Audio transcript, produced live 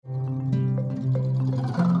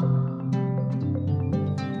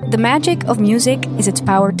The magic of music is its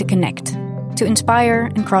power to connect, to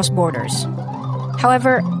inspire and cross borders.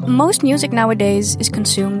 However, most music nowadays is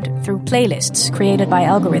consumed through playlists created by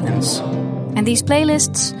algorithms. And these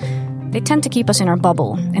playlists, they tend to keep us in our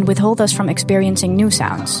bubble and withhold us from experiencing new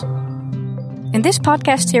sounds. In this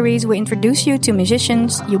podcast series, we introduce you to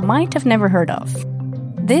musicians you might have never heard of.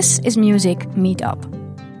 This is Music Meetup.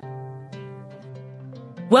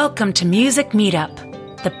 Welcome to Music Meetup,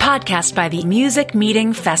 the podcast by the Music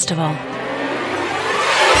Meeting Festival.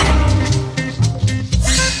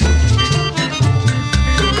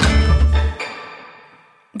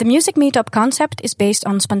 The Music Meetup concept is based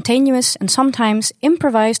on spontaneous and sometimes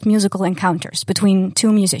improvised musical encounters between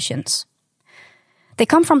two musicians. They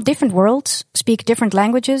come from different worlds, speak different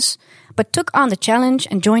languages, but took on the challenge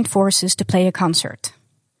and joined forces to play a concert.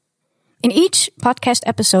 In each podcast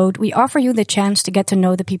episode, we offer you the chance to get to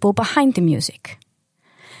know the people behind the music.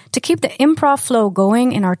 To keep the improv flow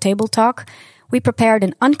going in our table talk, we prepared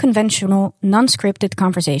an unconventional, non-scripted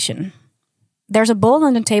conversation. There's a bowl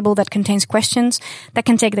on the table that contains questions that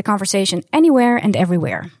can take the conversation anywhere and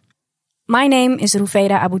everywhere. My name is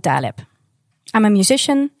Rufeda Abu Taleb. I'm a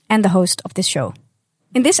musician and the host of this show.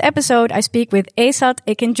 In this episode, I speak with Esat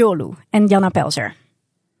Ekinjolu and Janna Pelzer.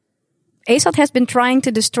 Esat has been trying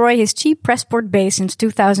to destroy his cheap Pressport bass since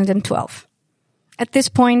 2012. At this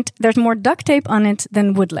point, there's more duct tape on it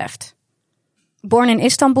than wood left. Born in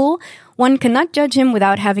Istanbul, one cannot judge him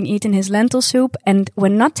without having eaten his lentil soup, and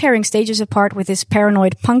when not tearing stages apart with his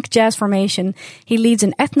paranoid punk jazz formation, he leads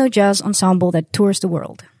an ethno-jazz ensemble that tours the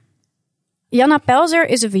world. Janna Pelzer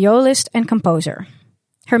is a violist and composer.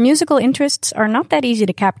 Her musical interests are not that easy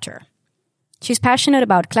to capture. She's passionate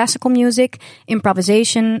about classical music,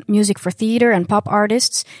 improvisation, music for theater and pop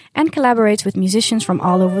artists, and collaborates with musicians from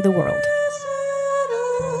all over the world.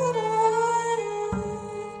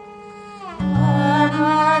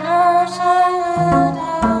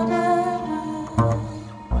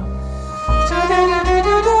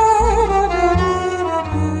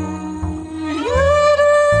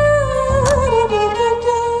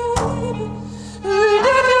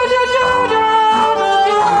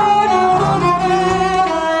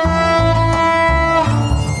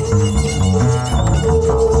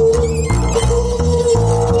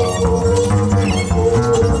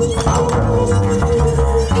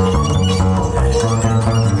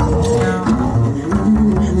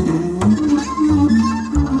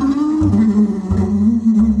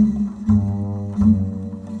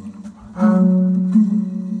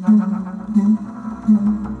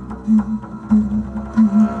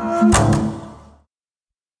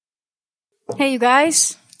 Hey, you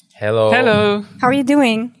guys. Hello. Hello. How are you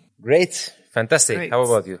doing? Great. Fantastic. Great. How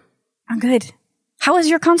about you? I'm good. How was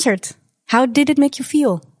your concert? How did it make you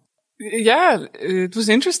feel? Yeah, it was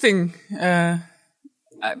interesting. I'm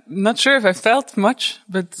not sure if I felt much,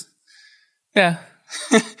 but yeah,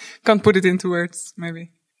 can't put it into words,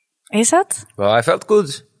 maybe. Esat? Well, I felt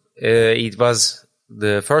good. It was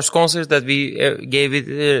the first concert that we gave it,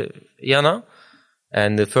 Janna,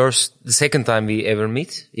 and the second time we ever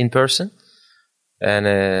meet in person. And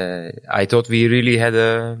I thought we really had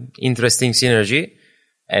a interesting synergy,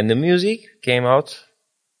 and the music came out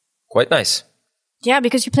quite nice. Yeah,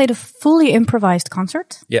 because you played a fully improvised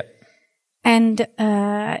concert. Yeah. And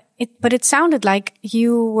it sounded like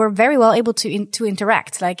you were very well able to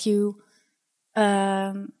interact. Like you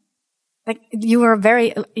were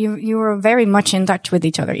very much in touch with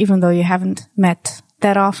each other, even though you haven't met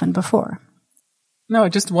that often before. No,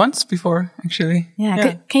 just once before, actually.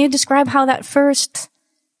 Yeah. Can you describe how that first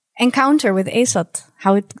encounter with Esat,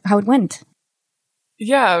 how it went?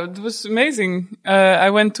 Yeah, it was amazing. I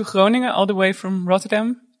went to Groningen all the way from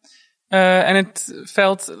Rotterdam. And it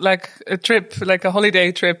felt like a trip, like a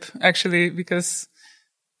holiday trip, actually, because,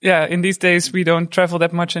 yeah, in these days we don't travel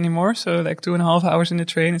that much anymore. So like 2.5 hours in the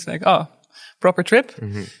train, it's like, proper trip.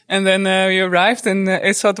 Mm-hmm. And then we arrived and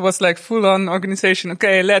Esat was like full on organization.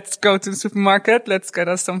 Okay, let's go to the supermarket. Let's get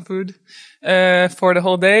us some food for the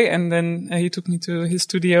whole day. And then he took me to his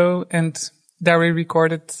studio and there we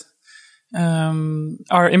recorded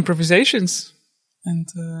our improvisations. And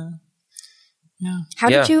yeah.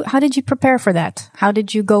 How did you prepare for that? How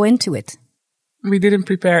did you go into it? We didn't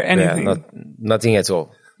prepare anything. Yeah, nothing at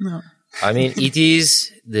all. No. I mean, it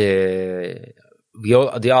is the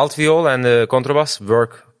alt viol and the contrabass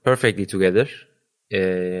work perfectly together.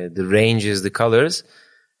 The ranges, the colors,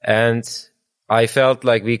 and I felt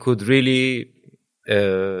like we could really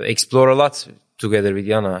explore a lot together with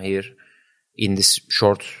Janna here in this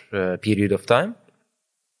short period of time.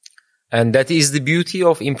 And that is the beauty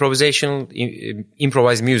of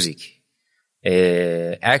improvised music.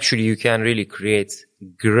 actually you can really create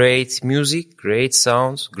great music, great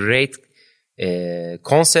sounds, great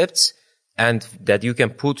concepts, and that you can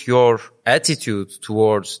put your attitude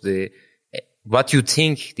towards what you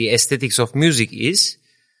think the aesthetics of music is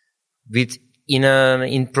in an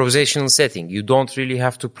improvisational setting. You don't really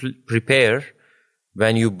have to prepare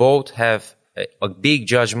when you both have a big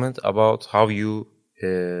judgment about how you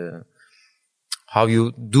do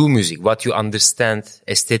music, what you understand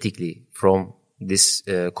aesthetically from this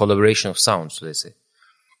collaboration of sounds, let's say.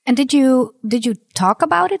 And did you talk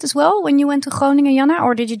about it as well when you went to Groningen, Janna,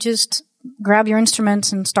 or did you just grab your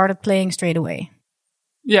instruments and started playing straight away?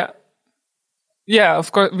 Yeah,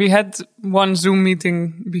 of course. We had one Zoom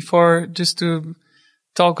meeting before just to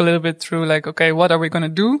talk a little bit through, like, okay, what are we going to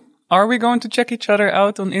do? Are we going to check each other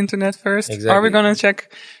out on internet first? Exactly. Are we going to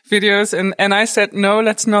check videos? And I said, no,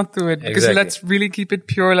 let's not do it, because let's really keep it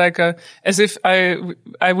pure, like as if I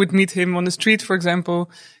would meet him on the street, for example,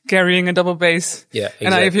 carrying a double bass. Yeah, exactly.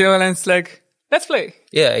 And I feel, and it's like, let's play.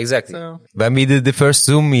 Yeah, exactly. So. When we did the first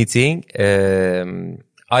Zoom meeting,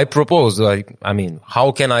 I proposed,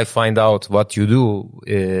 how can I find out what you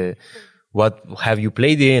do? What have you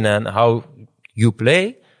played in and how you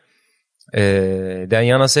play? Then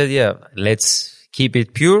Janna said, yeah, let's keep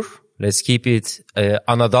it pure. Let's keep it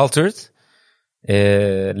unadulterated.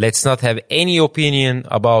 Let's not have any opinion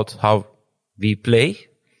about how we play,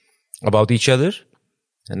 about each other.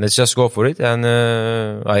 And let's just go for it. And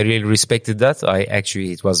I really respected that.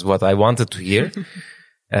 It was what I wanted to hear.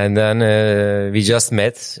 And then we just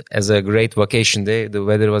met as a great vacation day. The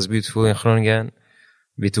weather was beautiful in Groningen.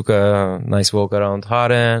 We took a nice walk around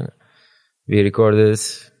Haren. We recorded.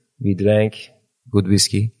 We drank good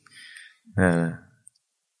whiskey. It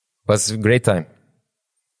was a great time.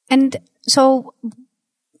 And so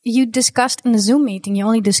you discussed in the Zoom meeting, you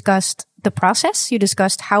only discussed the process. You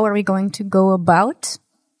discussed how are we going to go about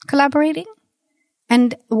collaborating.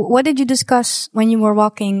 And what did you discuss when you were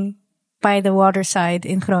walking by the waterside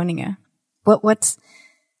in Groningen?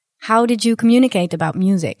 How did you communicate about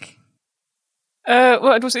music?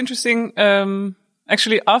 Well, it was interesting.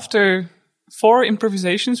 Actually, after 4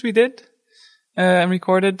 improvisations we did and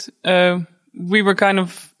recorded, we were kind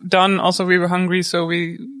of done. Also, we were hungry, so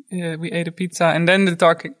we ate a pizza, and then the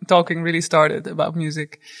talking really started about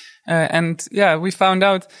music. And yeah, we found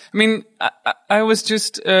out. I mean, I was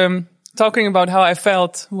just talking about how I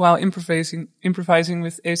felt while improvising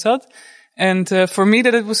with Esat, and for me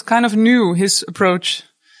that it was kind of new, his approach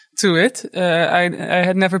to it. I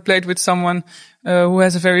had never played with someone who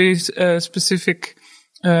has a very specific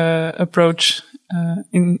approach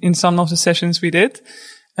in some of the sessions we did.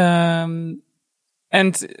 And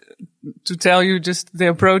to tell you just the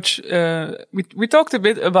approach, we talked a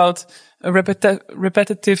bit about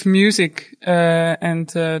repetitive music and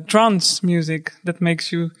trance music that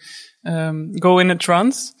makes you go in a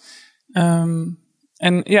trance. And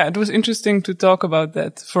yeah, it was interesting to talk about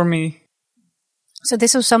that for me. So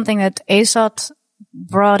this was something that Esat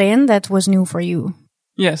brought in that was new for you?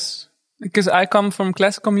 Yes, because I come from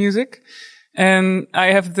classical music, and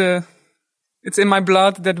I have it's in my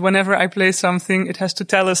blood that whenever I play something, it has to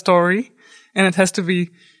tell a story, and it has to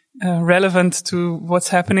be relevant to what's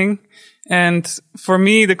happening. And for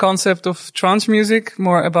me, the concept of trance music,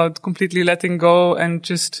 more about completely letting go and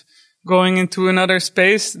just going into another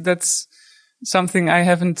space, that's something I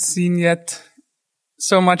haven't seen yet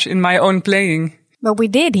so much in my own playing. But we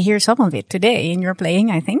did hear some of it today in your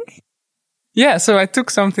playing, I think. Yeah, so I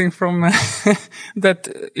took something from that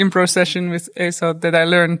improv session with Esat that I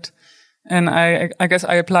learned, and I guess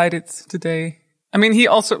I applied it today. I mean, he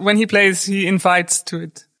also, when he plays, he invites to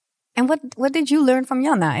it. And what did you learn from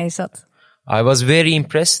Janna, Esat? I was very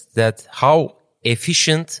impressed that how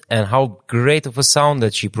efficient and how great of a sound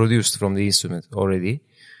that she produced from the instrument already.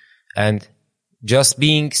 And just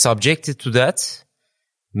being subjected to that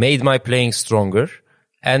made my playing stronger.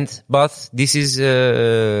 But this is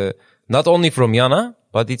not only from Janna,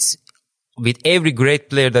 but it's with every great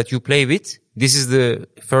player that you play with. This is the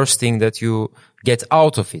first thing that you get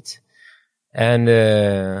out of it. And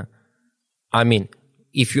I mean,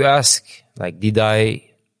 if you ask, like,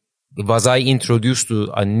 was I introduced to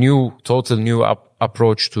a total new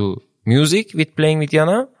approach to music with playing with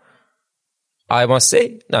Janna? I must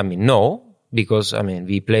say, no, because,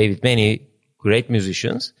 we play with many great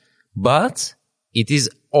musicians, but it is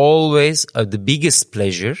always the biggest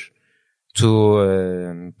pleasure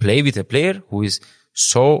to play with a player who is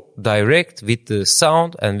so direct with the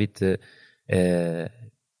sound and with the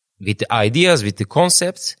ideas, with the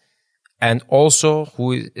concepts, and also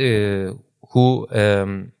who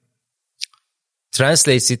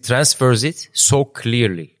transfers it so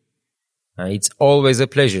clearly. It's always a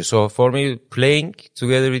pleasure. So for me, playing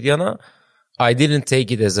together with Yana, I didn't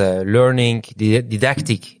take it as a learning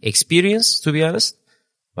didactic experience, to be honest.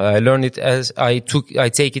 I learned it as I took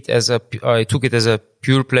it as a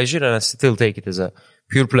pure pleasure, and I still take it as a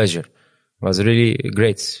pure pleasure. It was really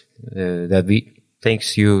great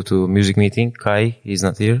thanks you to Music Meeting. Kai is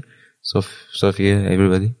not here. Sophia,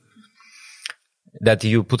 everybody. That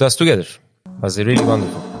you put us together. It was really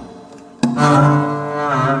wonderful.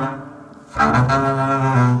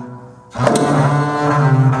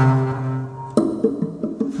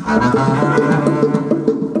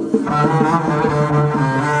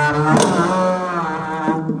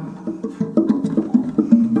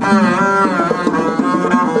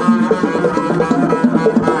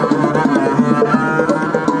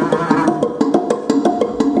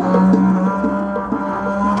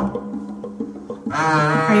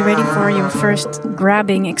 Are you ready for your first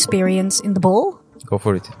grabbing experience in the bowl? Go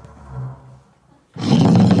for it.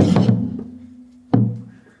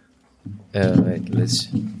 Wait,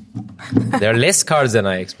 there are less cards than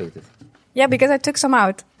I expected. Yeah, because I took some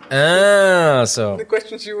out. So. The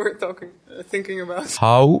questions you were thinking about.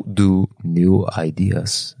 How do new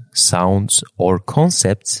ideas, sounds, or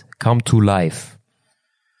concepts come to life?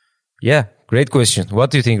 Yeah, great question.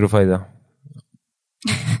 What do you think, Rufaida?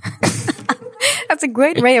 That's a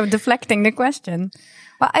great way of deflecting the question.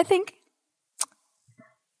 Well, I think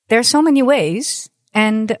there are so many ways,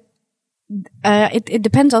 and it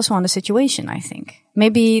depends also on the situation, I think.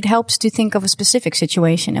 Maybe it helps to think of a specific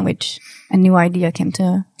situation in which a new idea came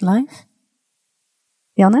to life.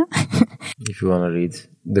 Janne? If you want to read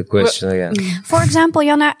the question again. For example,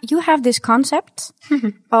 Janne, you have this concept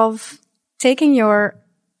of taking your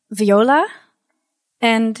viola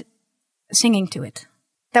and singing to it.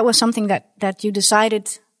 That was something that you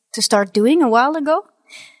decided to start doing a while ago.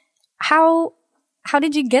 How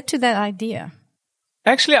did you get to that idea?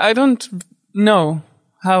 Actually, I don't know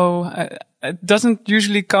how. It doesn't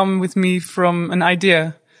usually come with me from an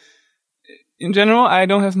idea. In general, I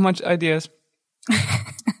don't have much ideas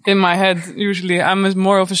in my head. Usually, I'm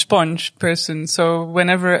more of a sponge person. So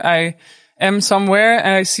whenever I am somewhere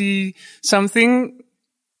and I see something,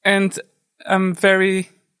 and I'm very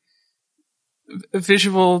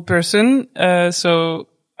visual person, so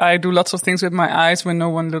I do lots of things with my eyes when no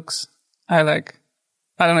one looks. I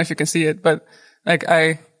don't know if you can see it, but like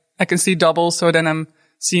I can see double, so then I'm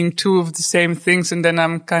seeing two of the same things, and then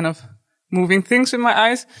I'm kind of moving things with my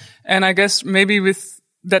eyes. And I guess maybe with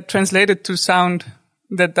that translated to sound,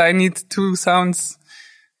 that I need two sounds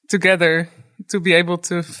together to be able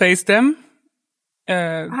to face them.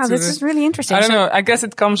 Wow, this is really interesting. I don't know. I guess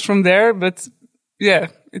it comes from there, but yeah,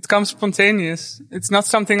 it comes spontaneous. It's not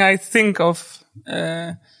something I think of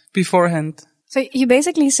beforehand. So you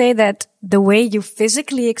basically say that the way you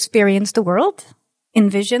physically experience the world in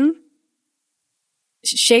vision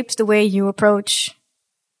shapes the way you approach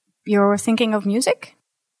your thinking of music?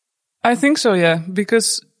 I think so, yeah.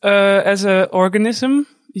 Because as an organism,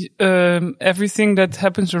 everything that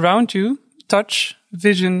happens around you, touch,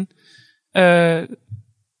 vision,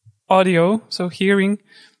 audio, so hearing,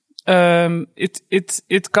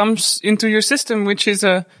 it comes into your system, which is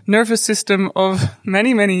a nervous system of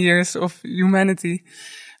many, many years of humanity,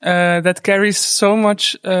 that carries so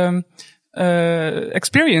much,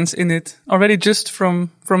 experience in it already just from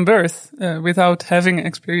birth, without having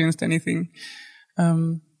experienced anything.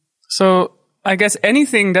 So I guess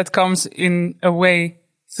anything that comes in a way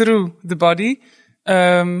through the body,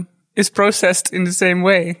 is processed in the same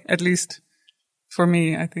way, at least for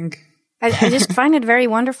me, I think. I just find it very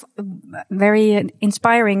wonderful, very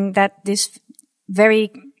inspiring that this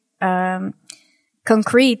very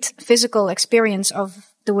concrete physical experience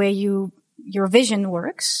of the way your vision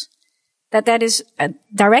works, that is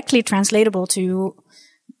directly translatable to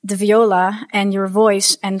the viola and your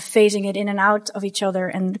voice, and phasing it in and out of each other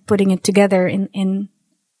and putting it together in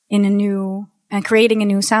a new, and creating a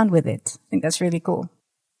new sound with it. I think that's really cool.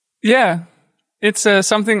 Yeah, it's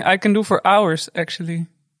something I can do for hours, actually.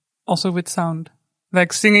 Also with sound.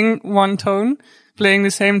 Like singing one tone, playing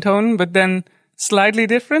the same tone, but then slightly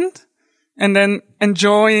different. And then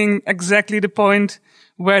enjoying exactly the point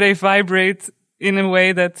where they vibrate in a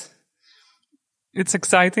way that it's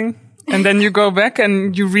exciting. And then you go back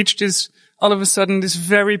and you reach this, all of a sudden, this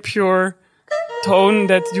very pure tone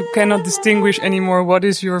that you cannot distinguish anymore what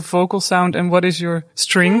is your vocal sound and what is your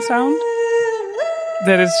string sound.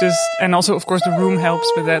 That is just, and also, of course, the room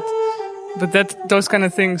helps with that. But those kind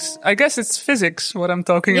of things, I guess it's physics, what I'm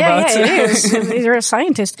talking about. Yeah, it is. You're a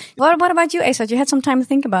scientist. What about you, Esat? You had some time to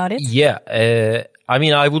think about it. Yeah, I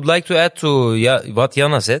mean, I would like to add to what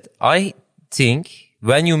Yana said. I think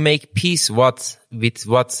when you make peace with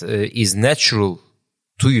what is natural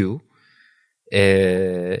to you,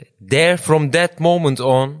 there from that moment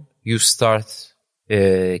on, you start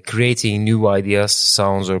creating new ideas,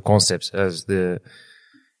 sounds, or concepts, as the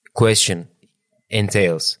question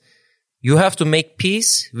entails. You have to make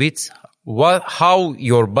peace with how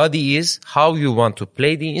your body is, how you want to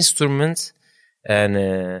play the instrument,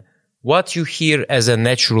 and what you hear as a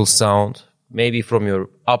natural sound, maybe from your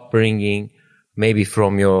upbringing, maybe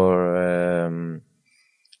from your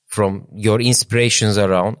inspirations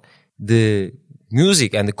around. The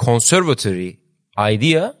music and the conservatory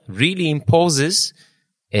idea really imposes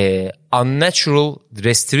unnatural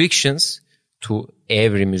restrictions to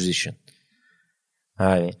every musician.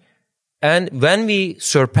 And when we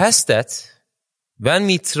surpass that, when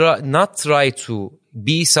we not try to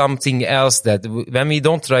be something else, when we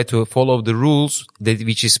don't try to follow the rules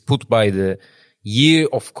which is put by the year,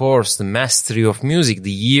 of course, the mastery of music,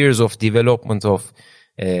 the years of development of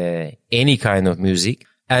any kind of music,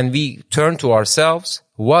 and we turn to ourselves,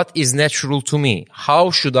 what is natural to me?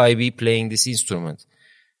 How should I be playing this instrument?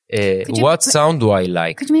 What sound do I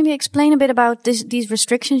like? Could you maybe explain a bit about these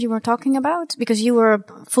restrictions you were talking about? Because you were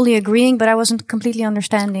fully agreeing, but I wasn't completely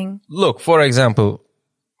understanding. Look, for example,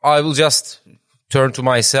 I will just turn to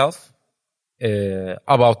myself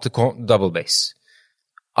about the double bass.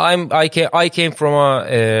 I came from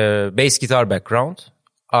a bass guitar background.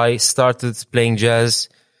 I started playing jazz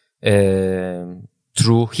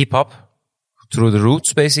through hip hop, through the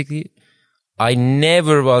roots, basically. I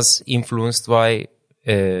never was influenced by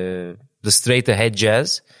the straight ahead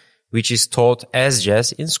jazz, which is taught as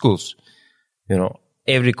jazz in schools. You know,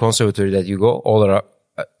 every conservatory that you go all around,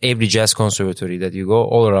 every jazz conservatory that you go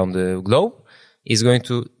all around the globe is going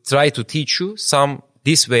to try to teach you some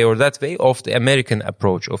this way or that way of the American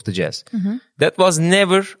approach of the jazz. Mm-hmm. That was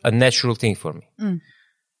never a natural thing for me.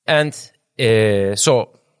 And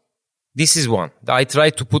so this is one. I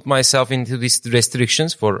tried to put myself into these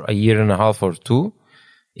restrictions for a year and a half or two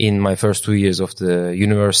in my first 2 years of the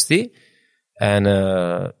university, and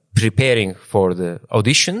preparing for the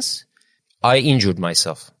auditions, I injured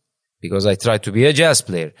myself because I tried to be a jazz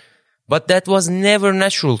player. But that was never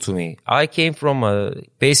natural to me. I came from a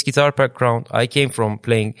bass guitar background. I came from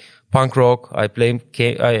playing punk rock. I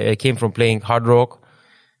came from playing hard rock.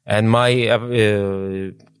 And my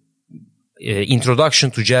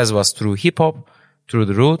introduction to jazz was through hip hop, through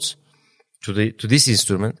the roots, to this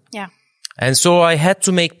instrument. Yeah. And so I had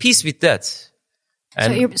to make peace with that.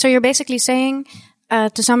 And so you're basically saying,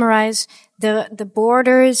 to summarize, the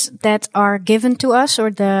borders that are given to us, or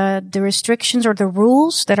the restrictions or the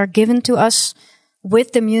rules that are given to us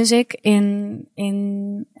with the music in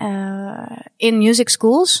music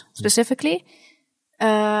schools specifically,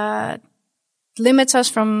 limits us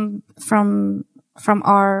from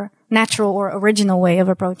our natural or original way of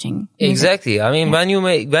approaching music. Exactly. I mean, when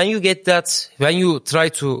you try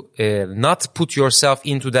to not put yourself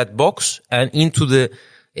into that box and into the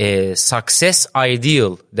success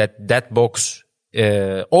ideal that box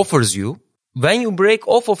offers you, when you break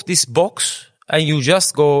off of this box and you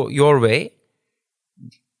just go your way,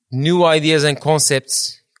 new ideas and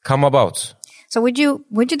concepts come about. So would you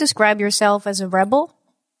describe yourself as a rebel?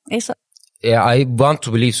 Yeah, I want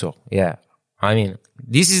to believe so. Yeah. I mean,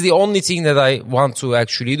 this is the only thing that I want to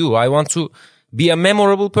actually do. I want to be a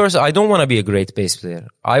memorable person. I don't want to be a great bass player.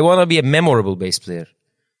 I want to be a memorable bass player.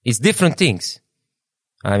 It's different things.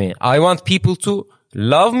 I mean, I want people to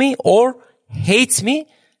love me or hate me,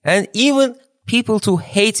 and even people to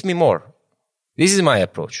hate me more. This is my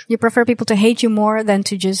approach. You prefer people to hate you more than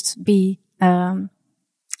to just be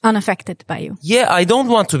unaffected by you. Yeah, I don't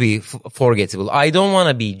want to be forgettable. I don't want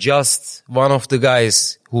to be just one of the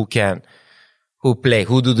guys who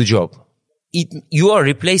do the job. You are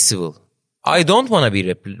replaceable. I don't want to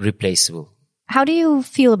be replaceable. How do you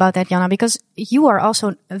feel about that, Jana? Because you are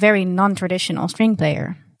also a very non-traditional string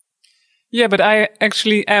player. Yeah, but I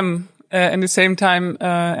actually am in the same time,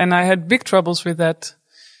 and I had big troubles with that,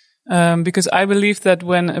 because I believe that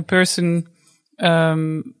when a person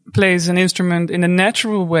plays an instrument in a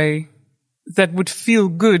natural way, that would feel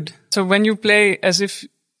good. So when you play as if,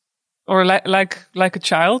 or like a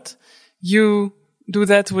child, you do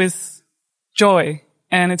that with joy,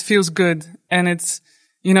 and it feels good, and it's,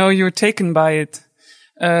 you know, you're taken by it.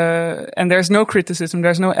 And there's no criticism,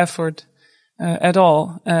 there's no effort at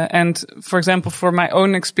all. And for example, for my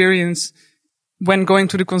own experience, when going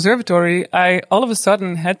to the conservatory, I all of a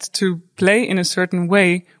sudden had to play in a certain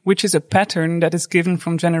way, which is a pattern that is given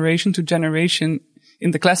from generation to generation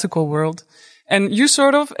in the classical world. And you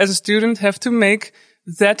sort of, as a student, have to make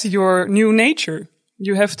that your new nature,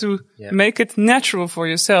 You have to make it natural for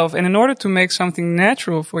yourself. And in order to make something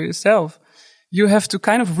natural for yourself, you have to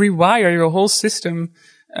kind of rewire your whole system,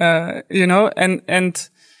 and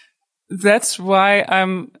that's why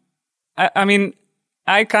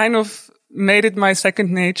I kind of made it my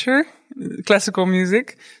second nature, classical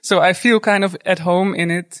music. So I feel kind of at home in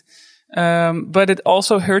it. But it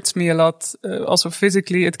also hurts me a lot. Also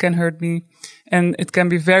physically, it can hurt me, and it can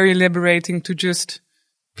be very liberating to just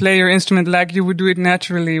play your instrument like you would do it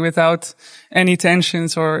naturally without any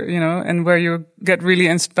tensions or, and where you get really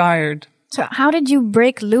inspired. So how did you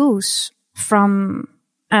break loose from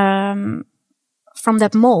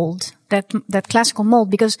that mold, that classical mold?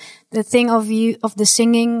 Because the thing of the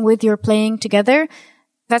singing with your playing together,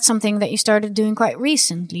 that's something that you started doing quite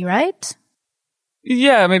recently, right?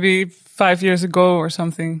 Yeah, maybe 5 years ago or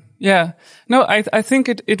something. Yeah. No, I think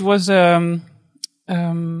it was,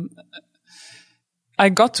 I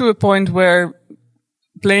got to a point where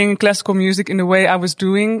playing classical music in the way I was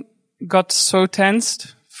doing got so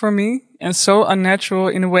tensed for me and so unnatural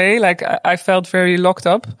in a way, like I felt very locked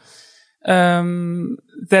up,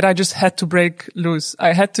 that I just had to break loose.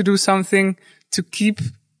 I had to do something to keep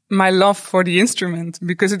my love for the instrument,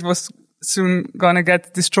 because it was soon gonna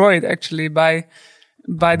get destroyed actually by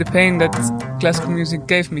the pain that classical music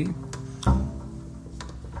gave me.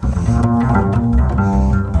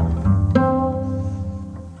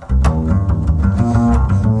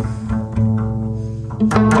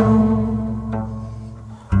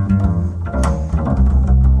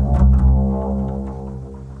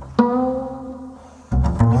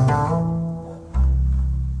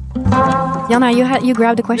 Jana, you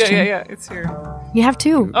grabbed the question. Yeah, it's here. You have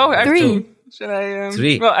two. Oh, I have 3. two. Should I?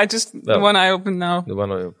 3. Well, the one I opened now. The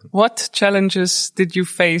one I opened. What challenges did you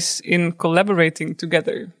face in collaborating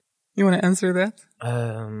together? You want to answer that?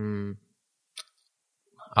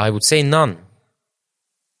 I would say none.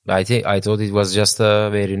 I thought it was just a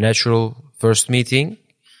very natural first meeting.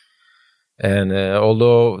 And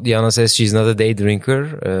although Diana says she's not a day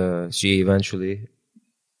drinker, she eventually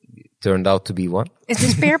turned out to be one. Is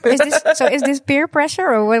this peer pressure,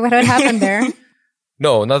 or what happened there?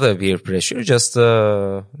 No, not a peer pressure, just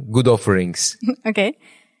good offerings. Okay.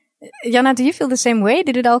 Jana, do you feel the same way?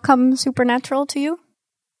 Did it all come supernatural to you?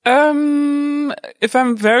 If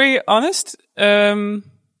I'm very honest,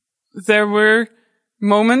 there were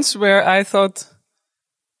moments where I thought,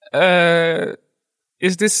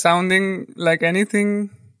 is this sounding like anything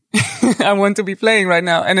I want to be playing right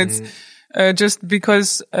now? And it's just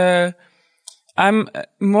because I'm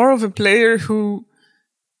more of a player who,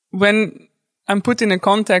 when I'm put in a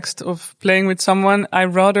context of playing with someone, I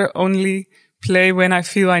rather only play when I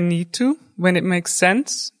feel I need to, when it makes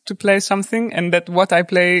sense to play something, and that what I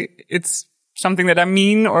play, it's something that I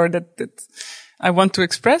mean or that I want to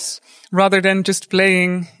express, rather than just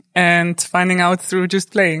playing and finding out through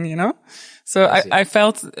just playing, So I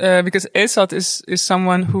felt, because Esat is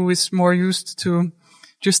someone who is more used to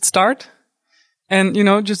just start and,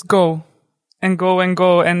 just go and go and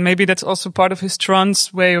go. And maybe that's also part of his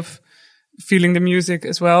trance way of feeling the music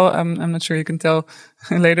as well. I'm not sure you can tell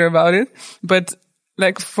later about it, but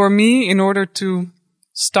like for me, in order to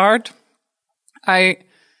start, I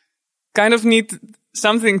kind of need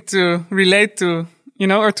something to relate to,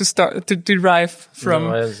 or to start to derive from.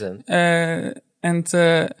 No, I understand.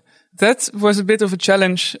 That was a bit of a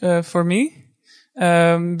challenge for me,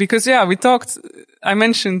 because I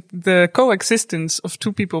mentioned the coexistence of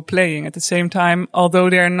two people playing at the same time, although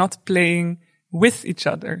they are not playing with each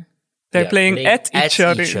other. They're playing at each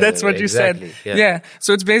other. That's what you said. Yeah.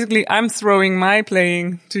 So it's basically I'm throwing my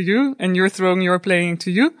playing to you and you're throwing your playing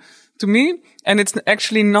to me. And it's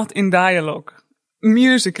actually not in dialogue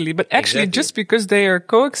musically, but actually just because they are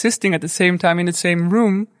coexisting at the same time in the same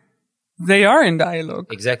room, they are in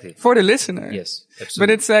dialogue. Exactly. For the listener. Yes, absolutely.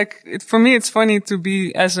 But it's like, for me, it's funny to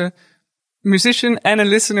be as a musician and a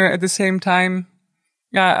listener at the same time.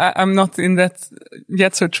 Yeah, I'm not in that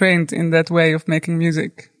yet so trained in that way of making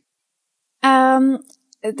music.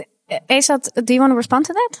 Esat, do you want to respond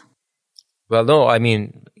to that? Well, no, I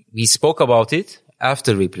mean, we spoke about it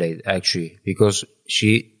after we played, actually, because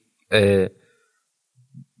she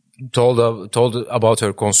told about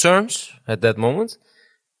her concerns at that moment.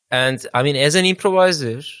 And I mean, as an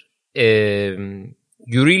improviser, you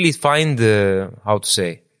really find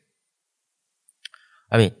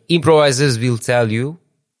improvisers will tell you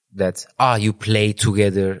that, you play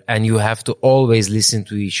together and you have to always listen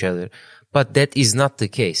to each other. But that is not the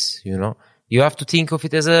case, You have to think of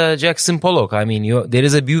it as a Jackson Pollock. I mean, there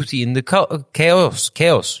is a beauty in the chaos,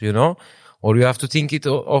 Or you have to think it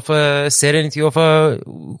of a serenity of a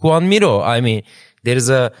Juan Miro. I mean, there is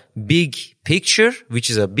a big picture, which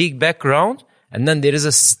is a big background, and then there is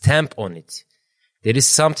a stamp on it. There is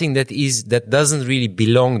something that doesn't really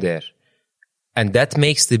belong there. And that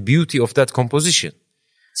makes the beauty of that composition.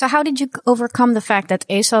 So how did you overcome the fact that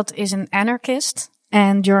Esat is an anarchist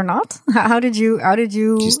and you're not? How did you?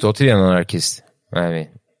 She's totally an anarchist. I mean.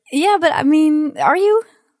 Yeah, but I mean, are you?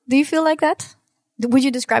 Do you feel like that? Would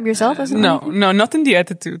you describe yourself as an anarchist? No, not in the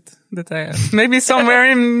attitude that I have. Maybe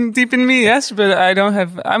somewhere deep in me, yes, but I don't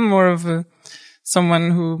have, I'm more of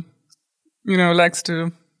someone who, likes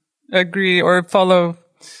to agree or follow,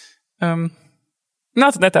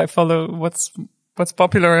 not that I follow what's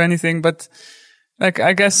popular or anything, but like,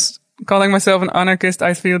 I guess calling myself an anarchist,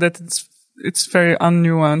 I feel that it's very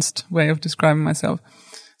unnuanced way of describing myself.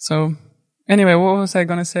 So anyway, what was I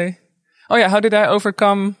going to say? Oh yeah, how did I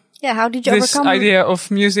overcome how did you this overcome idea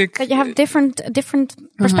of music? that you have different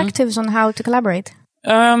perspectives on how to collaborate?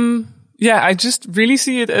 I just really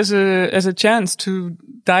see it as a chance to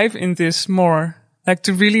dive in this more, like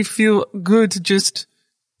to really feel good just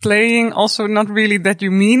playing. Also, not really that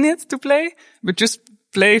you mean it to play, but just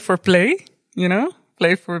play for play,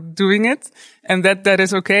 play for doing it, and that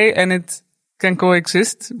is okay, and it can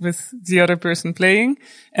coexist with the other person playing,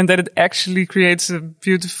 and that it actually creates a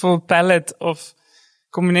beautiful palette of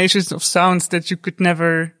combinations of sounds that you could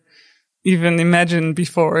never even imagine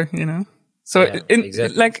before, So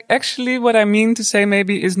exactly. Like actually what I mean to say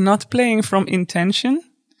maybe is not playing from intention,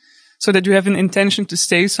 so that you have an intention to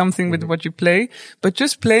say something with what you play, but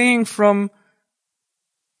just playing from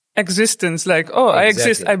existence, like, I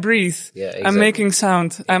exist, I breathe, I'm making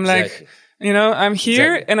sound, I'm like, I'm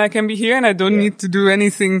here and I can be here and I don't need to do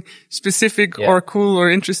anything specific or cool or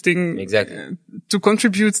interesting to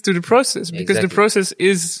contribute to the process, because the process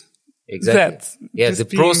is that. Yeah, the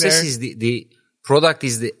process is the product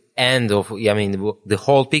is the end of, the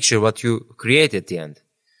whole picture, what you create at the end.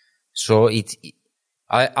 So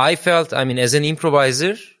I felt, as an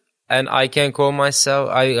improviser, and I can call myself,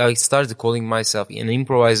 I started calling myself an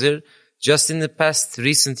improviser just in the past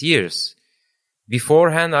recent years.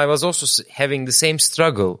 Beforehand, I was also having the same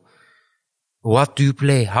struggle. What do you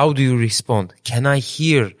play? How do you respond? Can I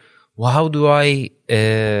hear? How do I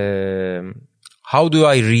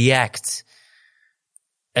react?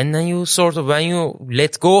 And then when you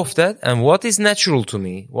let go of that, and what is natural to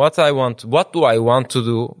me, what do I want to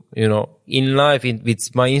do, in life,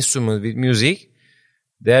 with my instrument, with music,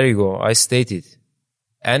 there you go, I state it.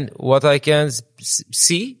 And what I can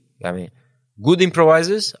see, good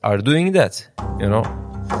improvisers are doing that,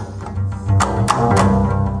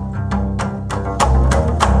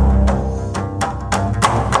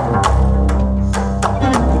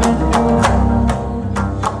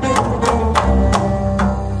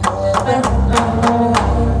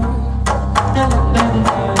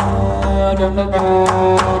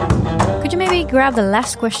 Could you maybe grab the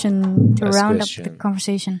last question to round up the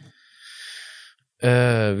conversation?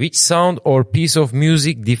 Which sound or piece of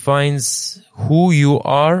music defines who you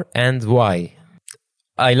are and why?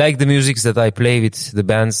 I like the music that I play with the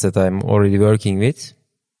bands that I'm already working with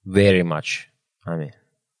very much.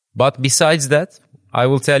 But besides that, I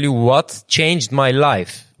will tell you what changed my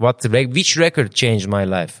life. Which record changed my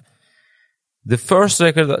life? The first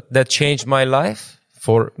record that changed my life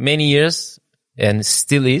for many years and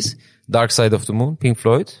still is Dark Side of the Moon, Pink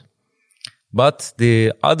Floyd. But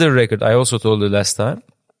the other record, I also told you last time,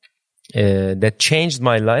 that changed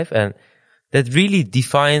my life and that really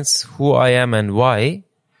defines who I am and why,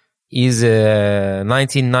 is a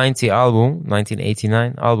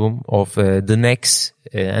 1989 album of The Nex,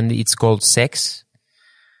 and it's called Sex.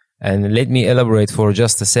 And let me elaborate for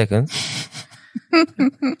just a second.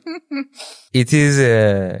 It is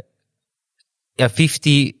a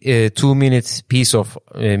 52-minute piece of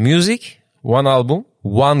music, one album,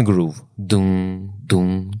 one groove. Dum,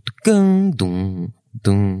 dum, dum, dum,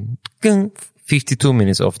 dum, dum. 52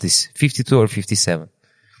 minutes of this. 52 or 57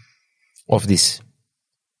 of this.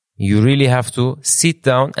 You really have to sit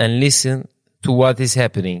down and listen to what is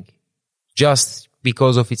happening just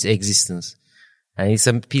because of its existence. And it's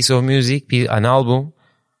a piece of music, an album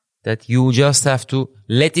that you just have to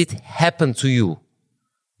let it happen to you.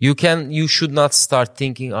 You should not start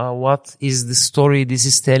thinking, what is the story this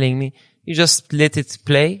is telling me? You just let it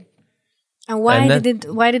play. And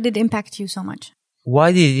why did it impact you so much?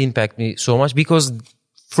 Why did it impact me so much? Because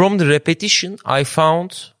from the repetition, I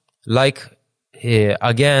found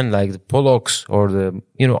again, like the Pollocks or the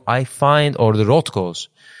Rothkos,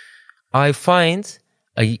 I find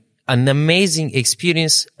an amazing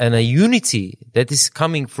experience and a unity that is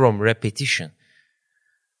coming from repetition.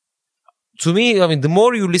 To me, the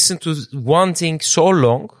more you listen to one thing so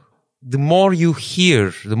long, the more you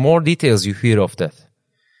hear, the more details you hear of that.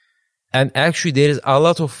 And actually there is a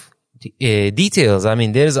lot of details. I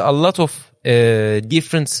mean, there is a lot of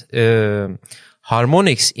different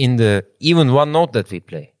harmonics in the even one note that we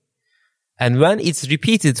play. And when it's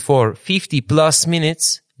repeated for 50 plus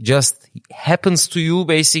minutes, just happens to you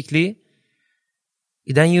basically,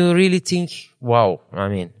 then you really think, wow, I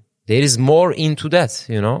mean, there is more into that,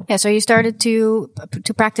 you know? Yeah, so you started to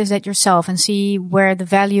practice that yourself and see where the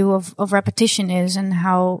value of repetition is and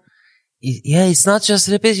how... Yeah, it's not just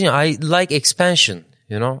repetition. I like expansion,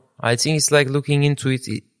 you know? I think it's like looking into it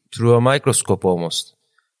through a microscope almost.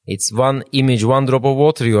 It's one image, one drop of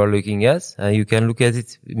water you are looking at, and you can look at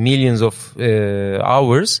it millions of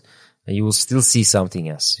hours, and you will still see something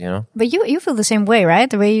else, you know? But you feel the same way, right?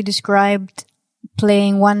 The way you described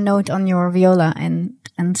playing one note on your viola and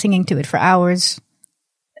singing to it for hours.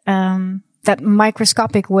 That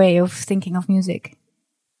microscopic way of thinking of music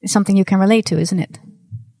is something you can relate to, isn't it?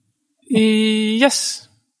 Yes.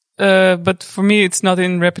 But for me, it's not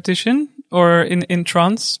in repetition or in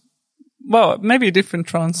trance. Well, maybe a different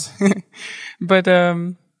trance. But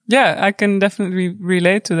yeah, I can definitely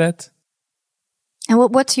relate to that. And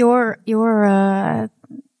what's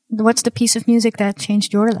what's the piece of music that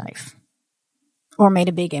changed your life? Or made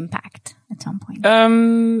a big impact at some point?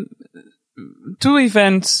 2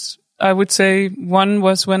 events, I would say. One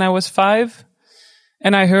was when I was 5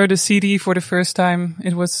 and I heard a CD for the first time.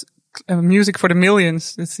 It was Music for the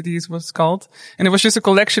Millions, the CD was called. And it was just a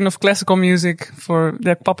collection of classical music for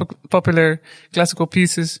their popular classical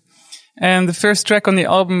pieces. And the first track on the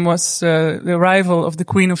album was The Arrival of the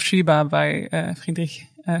Queen of Sheba by Friedrich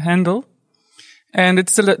Handel. And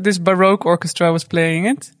it's this Baroque orchestra was playing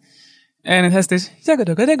it. And it has this,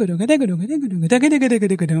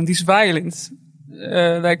 these violins,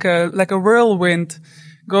 like a whirlwind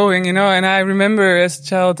going, you know, and I remember as a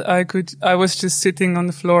child, I was just sitting on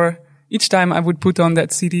the floor each time I would put on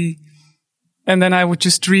that CD, and then I would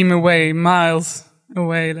just dream away, miles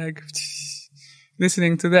away, like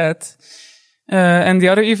listening to that. And the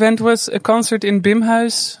other event was a concert in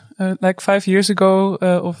Bimhuis, like 5 years ago,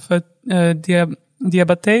 of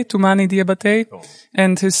Diabaté, Toumani Diabaté,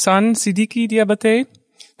 and his son, Sidiki Diabaté.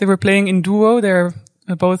 They were playing in duo. They're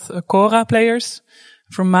both kora players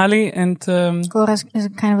from Mali. And kora is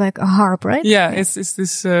kind of like a harp, right? Yeah, it's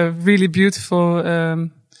this really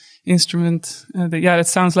beautiful instrument. It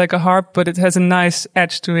sounds like a harp, but it has a nice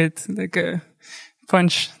edge to it, like a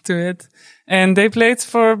punch to it. And they played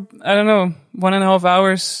for, 1.5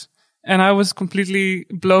 hours. And I was completely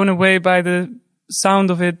blown away by the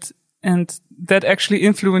sound of it. And that actually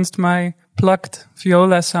influenced my plucked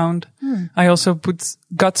viola sound. I also put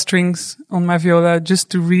gut strings on my viola just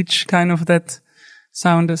to reach kind of that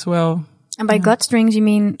sound as well. And by gut strings, you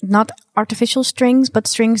mean not artificial strings, but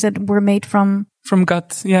strings that were made from... From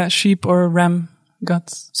gut, yeah, sheep or ram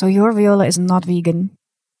guts. So your viola is not vegan?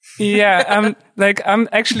 Yeah, I'm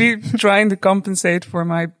actually trying to compensate for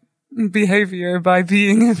my behavior by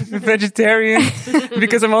being a vegetarian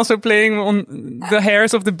because I'm also playing on the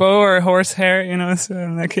hairs of the bow or horse hair, you know, so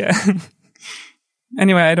I'm like, yeah.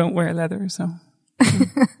 Anyway, I don't wear leather, so.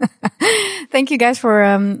 Thank you guys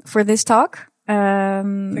for this talk.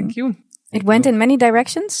 Thank you. It went in many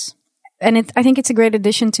directions, and I think it's a great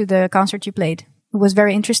addition to the concert you played. It was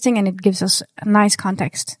very interesting, and it gives us a nice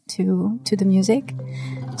context to the music.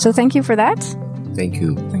 So thank you for that. Thank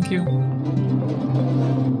you. Thank you.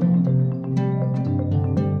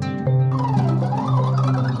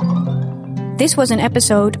 This was an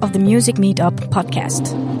episode of the Music Meetup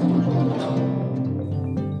podcast.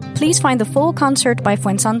 Please find the full concert by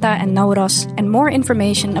Fuensanta and Nauros and more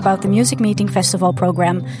information about the Music Meeting Festival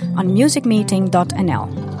program on musicmeeting.nl.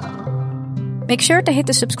 Make sure to hit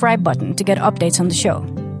the subscribe button to get updates on the show.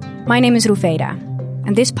 My name is Rufeda,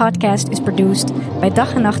 and this podcast is produced by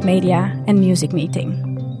Dag en Nacht Media and Music Meeting.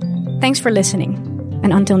 Thanks for listening,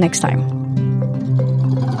 and until next time.